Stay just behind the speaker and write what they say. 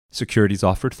Securities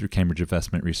offered through Cambridge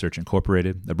Investment Research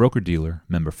Incorporated, a broker-dealer,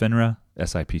 member FINRA,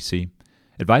 SIPC.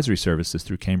 Advisory services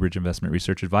through Cambridge Investment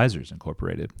Research Advisors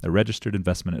Incorporated, a registered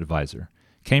investment advisor.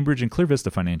 Cambridge and Clear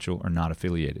Vista Financial are not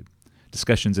affiliated.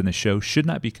 Discussions in this show should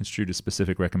not be construed as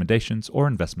specific recommendations or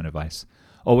investment advice.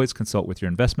 Always consult with your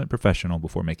investment professional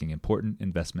before making important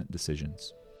investment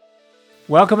decisions.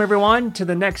 Welcome, everyone, to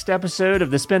the next episode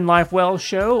of the Spend Life Well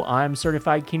Show. I'm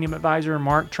Certified Kingdom Advisor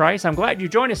Mark Trice. I'm glad you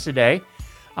joined us today.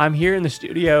 I'm here in the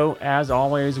studio, as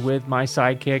always, with my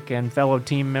sidekick and fellow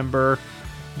team member,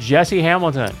 Jesse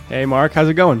Hamilton. Hey, Mark, how's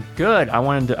it going? Good. I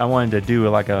wanted to do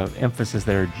like a emphasis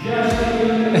there.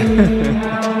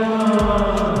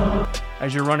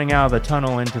 As you're running out of the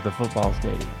tunnel into the football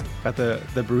stadium. Got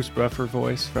the Bruce Buffer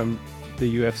voice from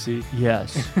the UFC.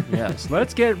 Yes, yes.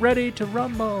 Let's get ready to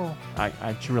rumble.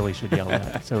 I really should yell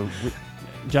that. So,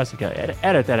 Jessica,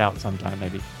 edit that out sometime,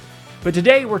 maybe. But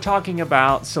today we're talking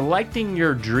about selecting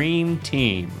your dream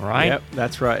team, right? Yep,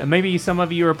 that's right. And maybe some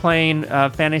of you are playing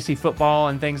fantasy football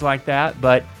and things like that,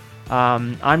 but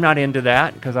I'm not into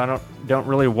that because I don't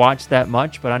really watch that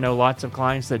much, but I know lots of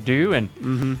clients that do.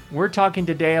 And we're talking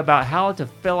today about how to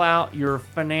fill out your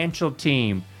financial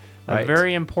team, a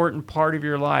very important part of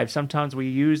your life. Sometimes we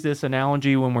use this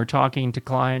analogy when we're talking to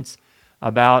clients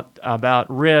about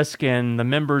risk and the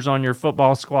members on your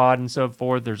football squad and so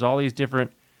forth. There's all these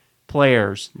different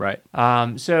players. Right.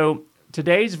 So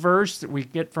today's verse that we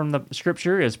get from the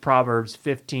scripture is Proverbs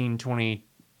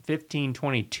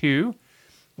 15:22.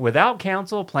 Without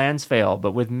counsel, plans fail,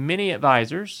 but with many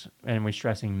advisors, and we're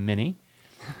stressing many,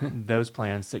 those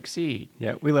plans succeed.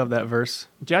 Yeah, we love that verse.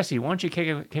 Jesse, why don't you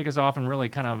kick us off and really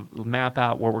kind of map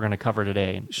out what we're going to cover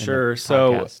today? Sure.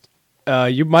 So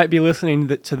you might be listening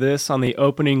to this on the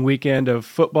opening weekend of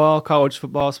football, college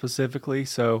football specifically,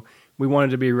 so we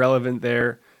wanted to be relevant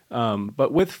there.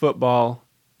 But with football,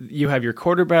 you have your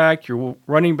quarterback, your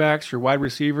running backs, your wide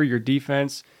receiver, your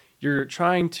defense. You're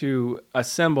trying to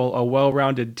assemble a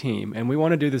well-rounded team, and we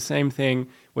want to do the same thing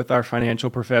with our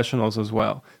financial professionals as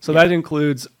well. So that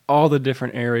includes all the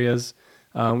different areas.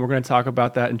 We're going to talk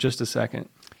about that in just a second.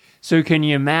 So can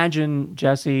you imagine,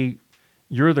 Jesse,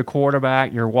 you're the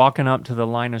quarterback, you're walking up to the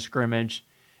line of scrimmage,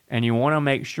 and you want to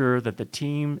make sure that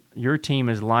your team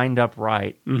is lined up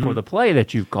right for the play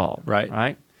that you've called.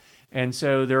 Right? And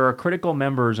so there are critical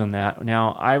members in that.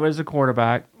 Now, I was a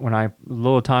quarterback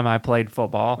little time I played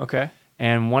football. Okay.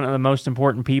 And one of the most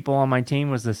important people on my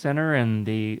team was the center and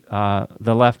the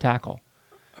left tackle.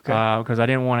 Okay. Because I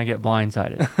didn't want to get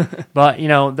blindsided. But,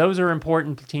 those are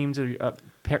important teams,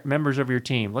 members of your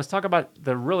team. Let's talk about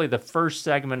the first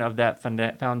segment of that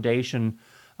foundation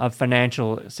of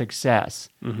financial success.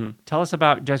 Tell us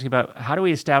Jesse, about how do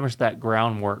we establish that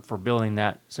groundwork for building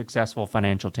that successful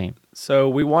financial team? So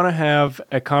we want to have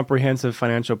a comprehensive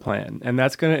financial plan, and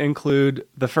that's going to include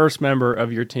the first member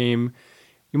of your team.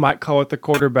 You might call it the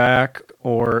quarterback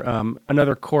or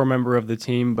another core member of the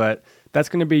team, but that's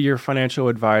going to be your financial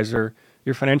advisor,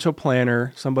 your financial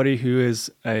planner, somebody who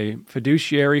is a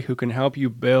fiduciary who can help you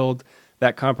build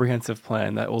that comprehensive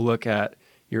plan that will look at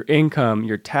your income,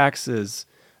 your taxes,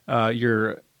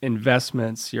 your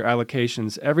investments, your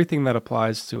allocations, everything that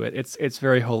applies to it. It's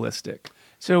very holistic.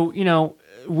 So,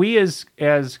 we as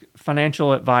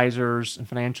financial advisors and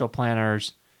financial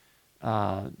planners,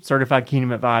 certified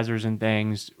Kingdom advisors and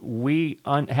things, we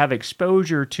have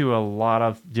exposure to a lot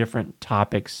of different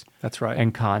topics. That's right.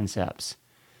 And concepts.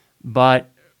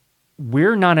 But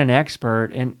we're not an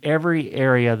expert in every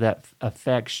area that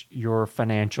affects your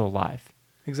financial life.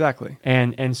 Exactly.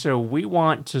 And so we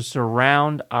want to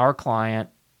surround our client,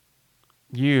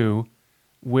 you,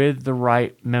 with the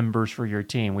right members for your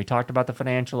team. We talked about the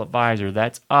financial advisor.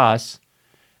 That's us.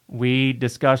 We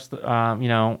discussed, we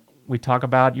talk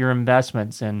about your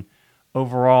investments and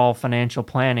overall financial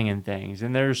planning and things.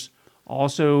 And there's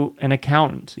also an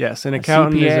accountant. Yes, an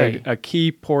accountant is a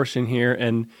key portion here.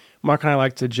 And Mark and I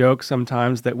like to joke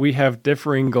sometimes that we have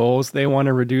differing goals. They want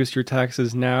to reduce your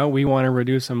taxes now. We want to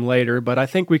reduce them later, but I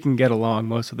think we can get along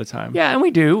most of the time. Yeah, and we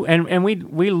do. And we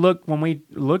look, when we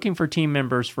looking for team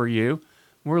members for you,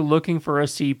 we're looking for a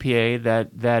CPA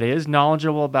that is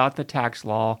knowledgeable about the tax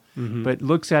law, but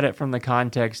looks at it from the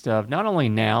context of not only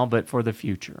now, but for the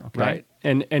future. Okay? Right.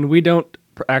 And we don't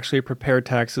actually prepare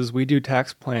taxes. We do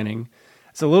tax planning.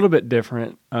 It's a little bit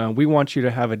different. We want you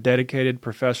to have a dedicated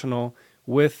professional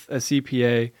with a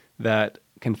CPA that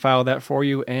can file that for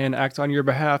you and act on your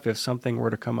behalf if something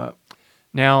were to come up.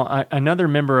 Now, another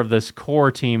member of this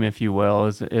core team, if you will,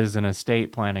 is an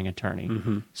estate planning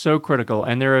attorney. So critical.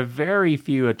 And there are very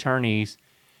few attorneys,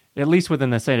 at least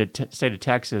within the state of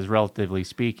Texas, relatively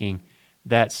speaking,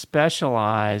 that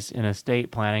specialize in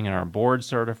estate planning and are board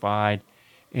certified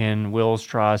in wills,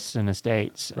 trusts, and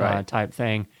estates Right. type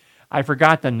thing. I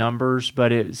forgot the numbers,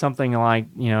 but it's something like,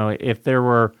 if there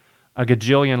were a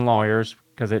gajillion lawyers,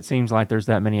 because it seems like there's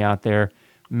that many out there,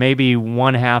 maybe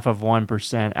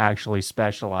 0.5% actually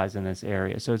specialize in this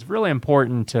area. So it's really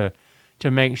important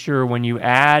to make sure when you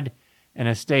add an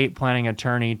estate planning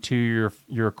attorney to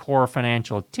your core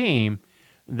financial team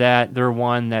that they're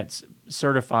one that's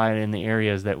certified in the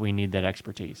areas that we need that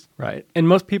expertise. Right. And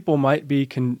most people might be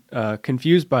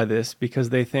confused by this because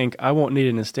they think, I won't need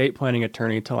an estate planning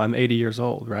attorney until I'm 80 years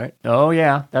old, right? Oh,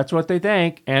 yeah, that's what they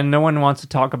think. And no one wants to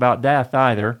talk about death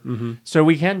either. Mm-hmm. So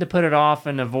we tend to put it off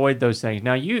and avoid those things.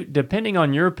 Now, depending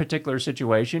on your particular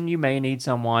situation, you may need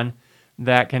someone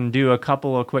that can do a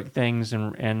couple of quick things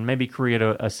and maybe create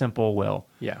a simple will.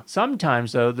 Yeah.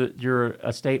 Sometimes, though, your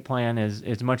estate plan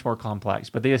is much more complex.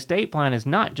 But the estate plan is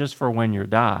not just for when you've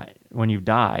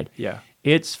died. Yeah.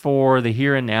 It's for the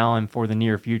here and now and for the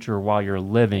near future while you're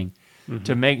living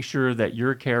to make sure that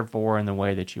you're cared for in the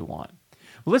way that you want.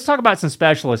 Well, let's talk about some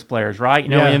specialist players, right?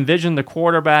 Yeah. We envision the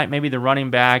quarterback, maybe the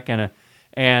running back, and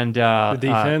the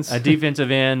defense. a defensive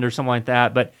end or something like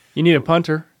that. But You need a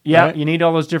punter. yeah, right? you need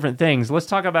all those different things. Let's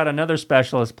talk about another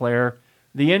specialist player,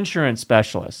 the insurance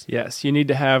specialist. Yes, you need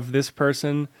to have this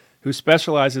person who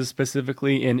specializes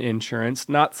specifically in insurance,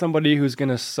 not somebody who's going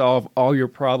to solve all your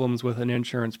problems with an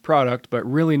insurance product, but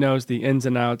really knows the ins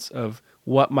and outs of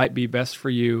what might be best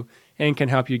for you and can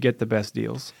help you get the best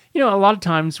deals. A lot of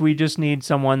times we just need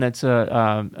someone that's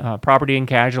a property and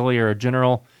casualty or a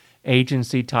general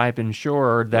agency type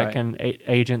insurer that Right. can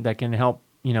agent that can help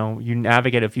you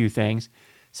navigate a few things.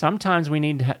 Sometimes we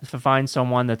need to find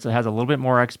someone that has a little bit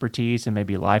more expertise in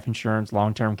maybe life insurance,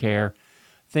 long-term care,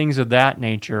 things of that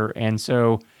nature. And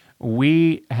so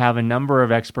we have a number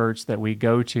of experts that we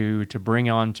go to bring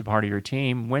on to part of your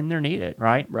team when they're needed,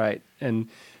 right? Right. And,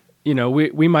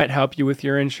 we might help you with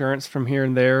your insurance from here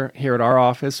and there here at our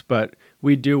office, but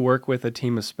we do work with a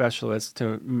team of specialists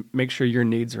to make sure your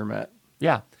needs are met.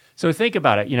 Yeah. So think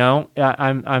about it.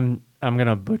 I'm going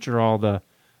to butcher all the.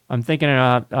 I'm thinking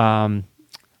about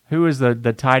who is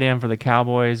the tight end for the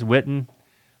Cowboys, Witten.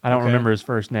 I don't Okay. remember his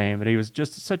first name, but he was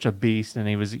just such a beast. And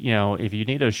he was, if you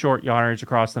need a short yardage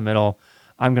across the middle,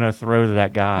 I'm going to throw to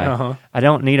that guy. Uh-huh. I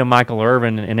don't need a Michael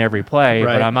Irvin in every play,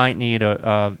 Right. but I might need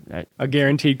a A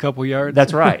guaranteed couple yards.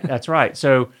 That's right. That's right.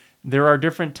 So there are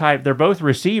different type. They're both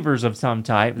receivers of some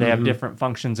type. They have different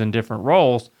functions and different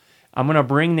roles. I'm going to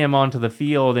bring them onto the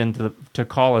field and to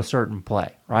call a certain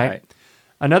play, right?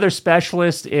 Another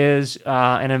specialist is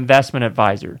an investment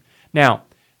advisor. Now,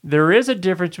 there is a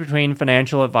difference between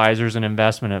financial advisors and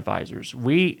investment advisors.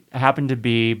 We happen to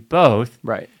be both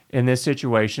Right. in this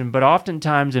situation, but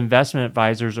oftentimes investment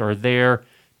advisors are there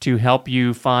to help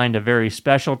you find a very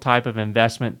special type of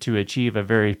investment to achieve a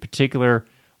very particular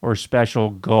or special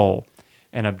goal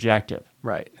and objective.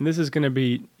 Right. And this is going to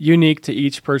be unique to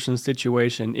each person's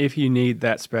situation if you need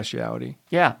that specialty.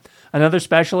 Yeah. Another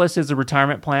specialist is a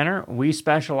retirement planner. We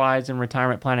specialize in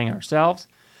retirement planning ourselves,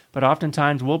 but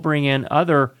oftentimes we'll bring in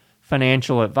other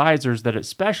financial advisors that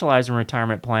specialize in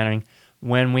retirement planning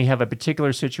when we have a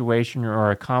particular situation or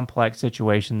a complex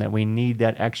situation that we need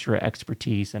that extra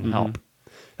expertise and help.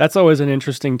 That's always an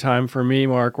interesting time for me,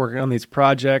 Mark, working on these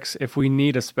projects. If we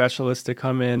need a specialist to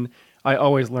come in, I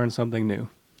always learn something new.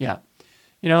 Yeah.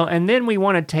 And then we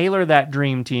want to tailor that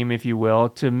dream team, if you will,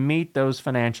 to meet those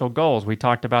financial goals. We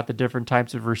talked about the different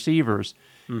types of receivers.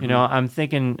 I'm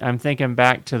thinking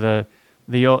back to the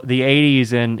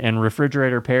 80s and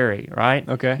Refrigerator Perry, right?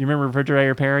 Okay. You remember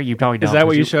Refrigerator Perry? You probably don't. Is that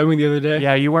what 'cause you showed me the other day?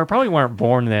 Yeah, you probably weren't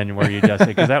born then, were you, Jesse?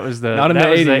 Because that was the Not in that the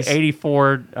was 80s.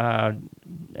 the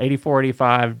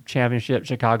 84-85 championship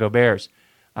Chicago Bears.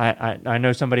 I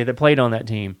know somebody that played on that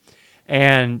team.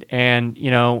 And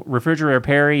Refrigerator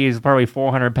Perry is probably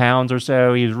 400 pounds or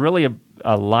so. He's really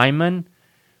a lineman,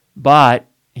 but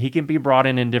he can be brought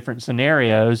in different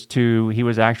scenarios he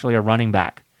was actually a running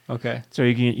back. Okay. So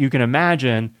you can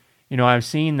imagine, I've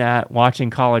seen that watching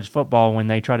college football when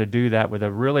they try to do that with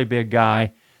a really big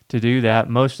guy to do that.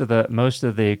 Most of the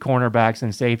cornerbacks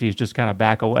and safeties just kind of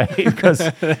back away because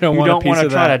you don't want to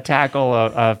try to tackle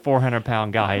a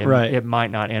 400-pound guy. Right. It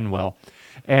might not end well.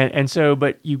 And so,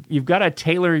 but you've got to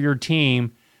tailor your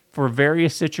team for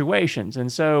various situations.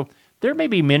 And so there may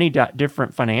be many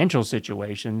different financial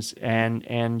situations,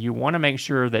 and you want to make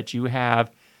sure that you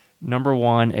have, number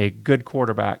one, a good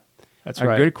quarterback. That's a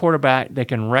right. good quarterback that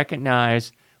can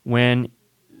recognize when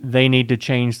they need to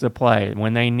change the play,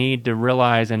 when they need to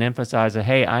realize and emphasize that,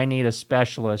 hey, I need a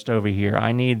specialist over here.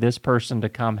 I need this person to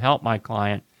come help my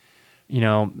client.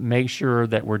 make sure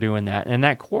that we're doing that. And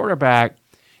that quarterback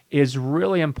is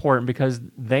really important because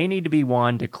they need to be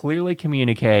one to clearly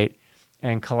communicate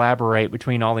and collaborate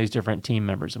between all these different team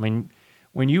members. I mean,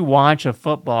 when you watch a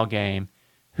football game,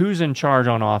 who's in charge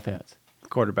on offense?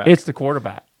 Quarterback. It's the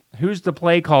quarterback. Who's the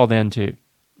play called into?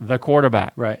 The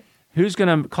quarterback. Right. Who's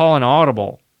going to call an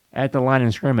audible at the line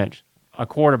of scrimmage? A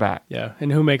quarterback. Yeah,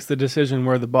 and who makes the decision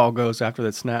where the ball goes after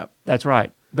the snap? That's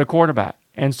right, the quarterback.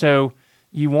 And so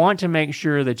you want to make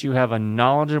sure that you have a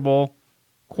knowledgeable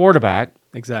quarterback,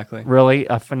 Exactly. really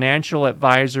a financial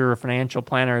advisor, a financial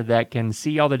planner that can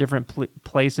see all the different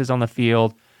places on the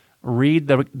field, read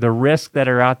the risks that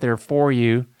are out there for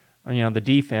you, the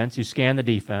defense. You scan the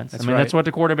defense. That's That's what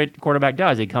the quarterback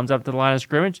does. He comes up to the line of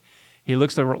scrimmage. He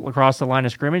looks across the line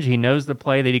of scrimmage. He knows the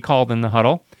play that he called in the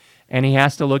huddle, and he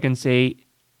has to look and see,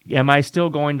 am I still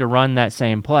going to run that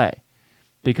same play?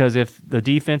 Because if the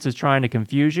defense is trying to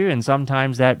confuse you, and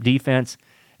sometimes that defense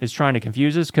is trying to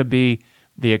confuse us, could be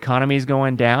the economy is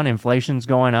going down, inflation's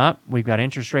going up, we've got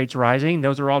interest rates rising.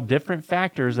 Those are all different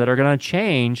factors that are going to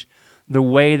change the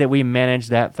way that we manage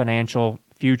that financial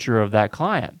future of that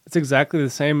client. It's exactly the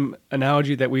same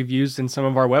analogy that we've used in some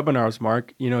of our webinars,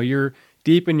 Mark. You're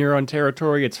deep in your own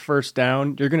territory, it's first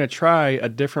down. You're going to try a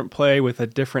different play with a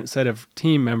different set of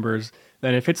team members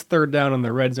than if it's third down in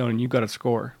the red zone and you've got to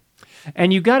score.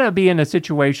 And you got to be in a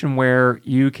situation where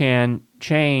you can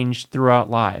change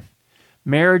throughout life.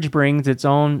 Marriage brings its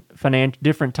own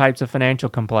different types of financial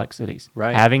complexities.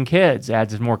 Right. Having kids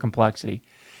adds more complexity.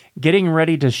 Getting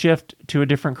ready to shift to a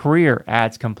different career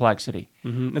adds complexity.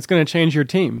 Mm-hmm. It's going to change your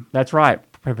team. That's right.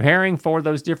 Preparing for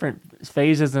those different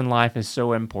phases in life is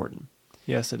so important.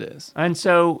 Yes, it is. And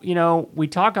so, we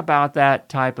talk about that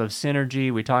type of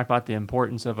synergy. We talk about the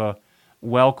importance of a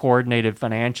well-coordinated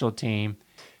financial team.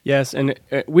 Yes, and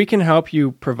we can help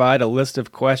you provide a list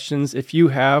of questions. If you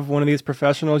have one of these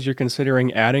professionals you're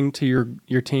considering adding to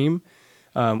your team,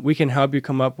 we can help you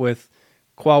come up with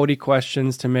quality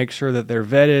questions to make sure that they're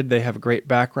vetted, they have a great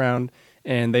background,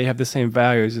 and they have the same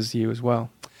values as you as well.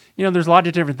 There's a lot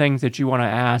of different things that you want to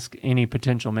ask any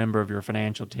potential member of your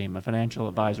financial team, a financial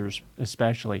advisor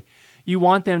especially. You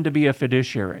want them to be a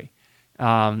fiduciary.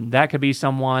 That could be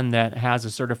someone that has a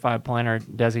certified planner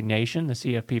designation, the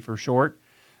CFP for short.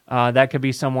 That could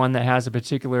be someone that has a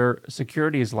particular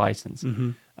securities license.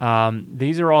 Mm-hmm.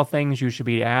 These are all things you should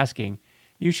be asking.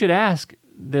 You should ask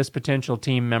this potential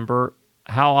team member,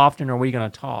 how often are we going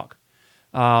to talk?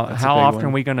 How often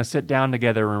are we going to sit down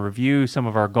together and review some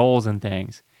of our goals and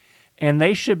things? And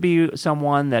they should be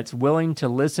someone that's willing to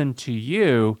listen to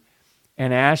you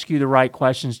and ask you the right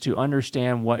questions to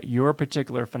understand what your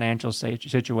particular financial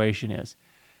situation is.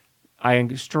 I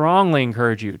strongly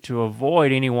encourage you to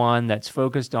avoid anyone that's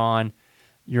focused on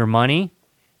your money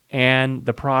and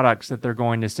the products that they're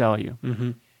going to sell you.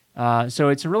 Mm-hmm. So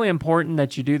it's really important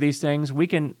that you do these things.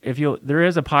 There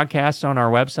is a podcast on our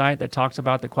website that talks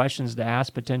about the questions to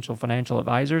ask potential financial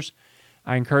advisors.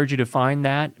 I encourage you to find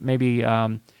that. Maybe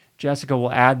Jessica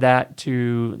will add that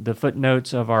to the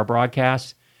footnotes of our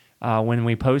broadcast when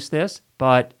we post this.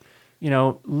 But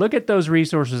look at those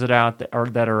resources that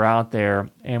are out there,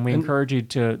 and we encourage you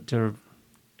to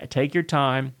take your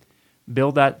time,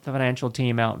 build that financial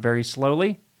team out very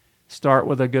slowly. Start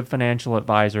with a good financial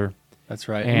advisor. That's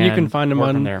right, and you can find them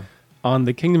on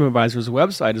the Kingdom Advisors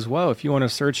website as well. If you want to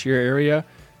search your area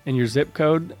and your zip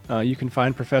code, you can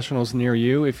find professionals near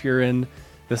you. If you're in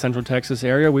the Central Texas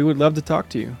area, we would love to talk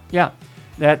to you. Yeah,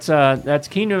 that's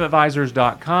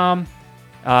kingdomadvisors.com.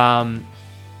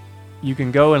 You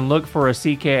can go and look for a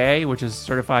CKA, which is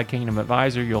Certified Kingdom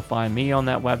Advisor. You'll find me on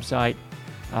that website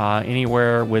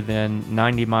anywhere within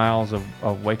 90 miles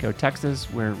of Waco, Texas,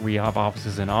 where we have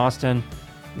offices in Austin,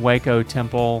 Waco,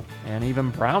 Temple, and even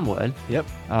Brownwood. Yep.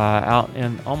 Out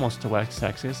in almost to West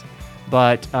Texas.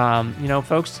 But,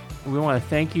 folks, we want to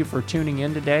thank you for tuning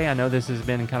in today. I know this has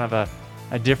been kind of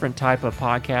a different type of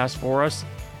podcast for us,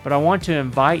 but I want to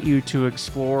invite you to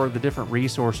explore the different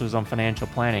resources on financial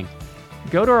planning.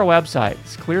 Go to our website.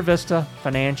 It's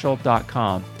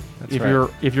clearvistafinancial.com.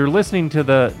 If you're listening to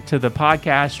the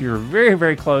podcast, you're very,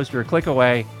 very close. You're a click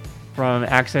away from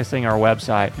accessing our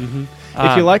website. Mm-hmm.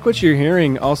 If you like what you're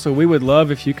hearing, also, we would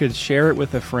love if you could share it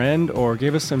with a friend or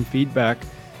give us some feedback.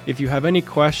 If you have any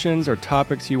questions or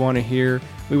topics you want to hear,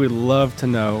 we would love to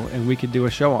know, and we could do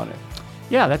a show on it.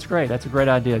 Yeah, that's great. That's a great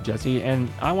idea, Jesse. And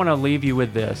I want to leave you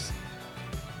with this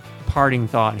parting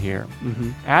thought here.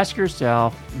 Mm-hmm. Ask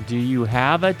yourself, do you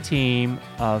have a team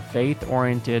of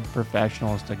faith-oriented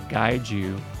professionals to guide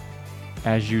you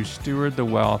as you steward the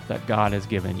wealth that God has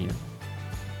given you?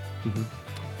 Mm-hmm.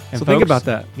 And So think folks, about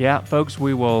that. Yeah, folks,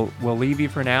 we'll leave you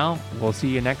for now. We'll see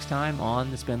you next time on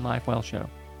the Spend Life Well Show.